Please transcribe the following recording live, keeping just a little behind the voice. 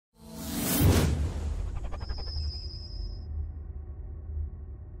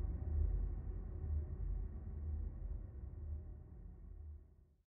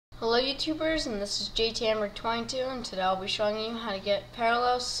Hello YouTubers, and this is JTHammer22, and today I'll be showing you how to get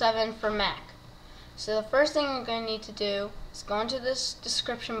Parallels 7 for Mac. So the first thing you're going to need to do is go into this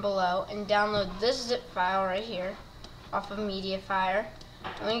description below and download this zip file right here off of Mediafire.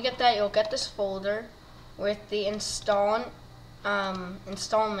 And when you get that, you'll get this folder with the installment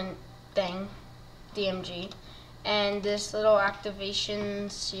thing, DMG, and this little activation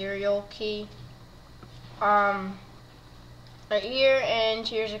serial key right here, and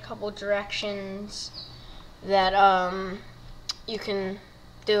here's a couple directions that you can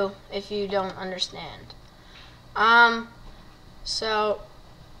do if you don't understand.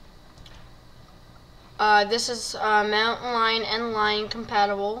 This is Mount Lion and Lion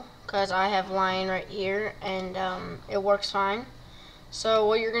compatible because I have Lion right here, and it works fine. So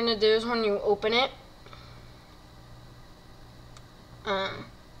what you're gonna do is when you open it,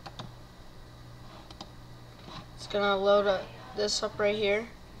 it's gonna load this up right here,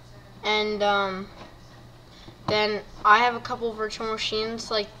 and then I have a couple virtual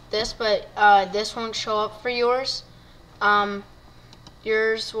machines like this, but this won't show up for yours.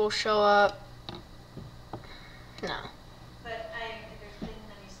 Yours will show up. No. But there's a thing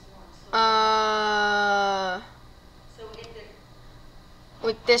that needs to launch.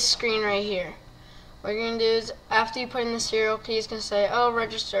 With this screen right here, what you're gonna do is after you put in the serial key, it's gonna say, "Oh,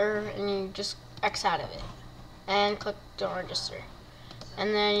 register," and you just X out of it and click "Don't register,"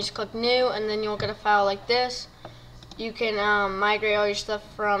 and then you just click New, and then you'll get a file like this. You can migrate all your stuff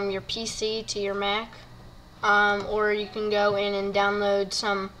from your PC to your Mac, or you can go in and download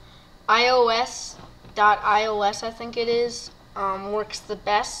some iOS I think it is. Works the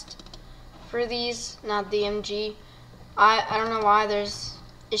best for these, not DMG. I don't know why there's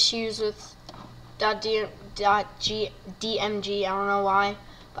issues with .dmg. I don't know why,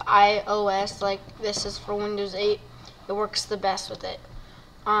 but iOS, like this is for Windows 8, it works the best with it.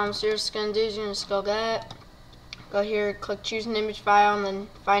 So you're just gonna do is you're just go here, click choose an image file, and then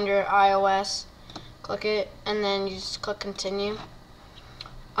find your iOS, click it, and then you just click continue.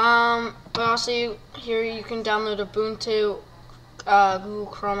 But also here you can download Ubuntu, Google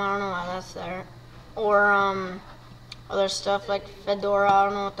Chrome, I don't know why that's there, or other stuff like Fedora, I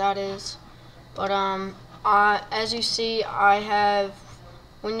don't know what that is. But as you see, I have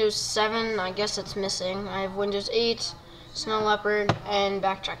Windows 7, I guess it's missing. I have Windows 8, Snow Leopard, and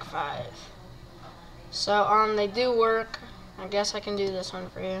Backtrack 5. So they do work. I guess I can do this one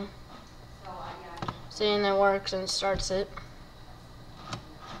for you. Seeing it works and starts it.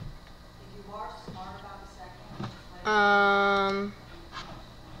 Here,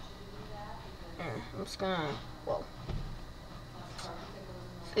 I'm just gonna, whoa.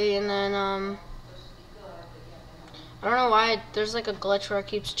 See, and then, I don't know why, there's like a glitch where it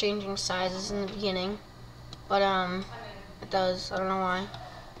keeps changing sizes in the beginning, but, it does, I don't know why.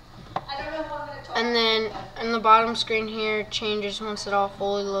 And then, in the bottom screen here, it changes once it all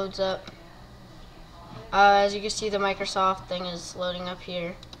fully loads up. As you can see, the Microsoft thing is loading up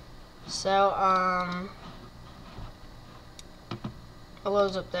here. So, it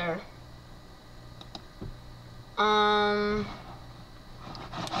loads up there.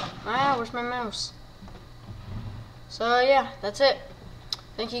 Where's my mouse? So yeah, that's it.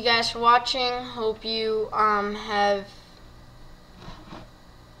 Thank you guys for watching. Hope you have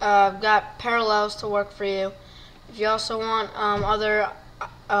got Parallels to work for you. If you also want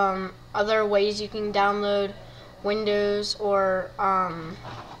other ways you can download Windows or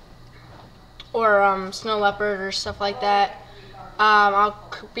Snow Leopard or stuff like that, I'll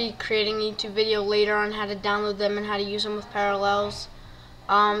be creating a YouTube video later on how to download them and how to use them with Parallels.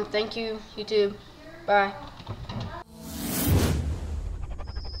 Thank you, YouTube. Bye.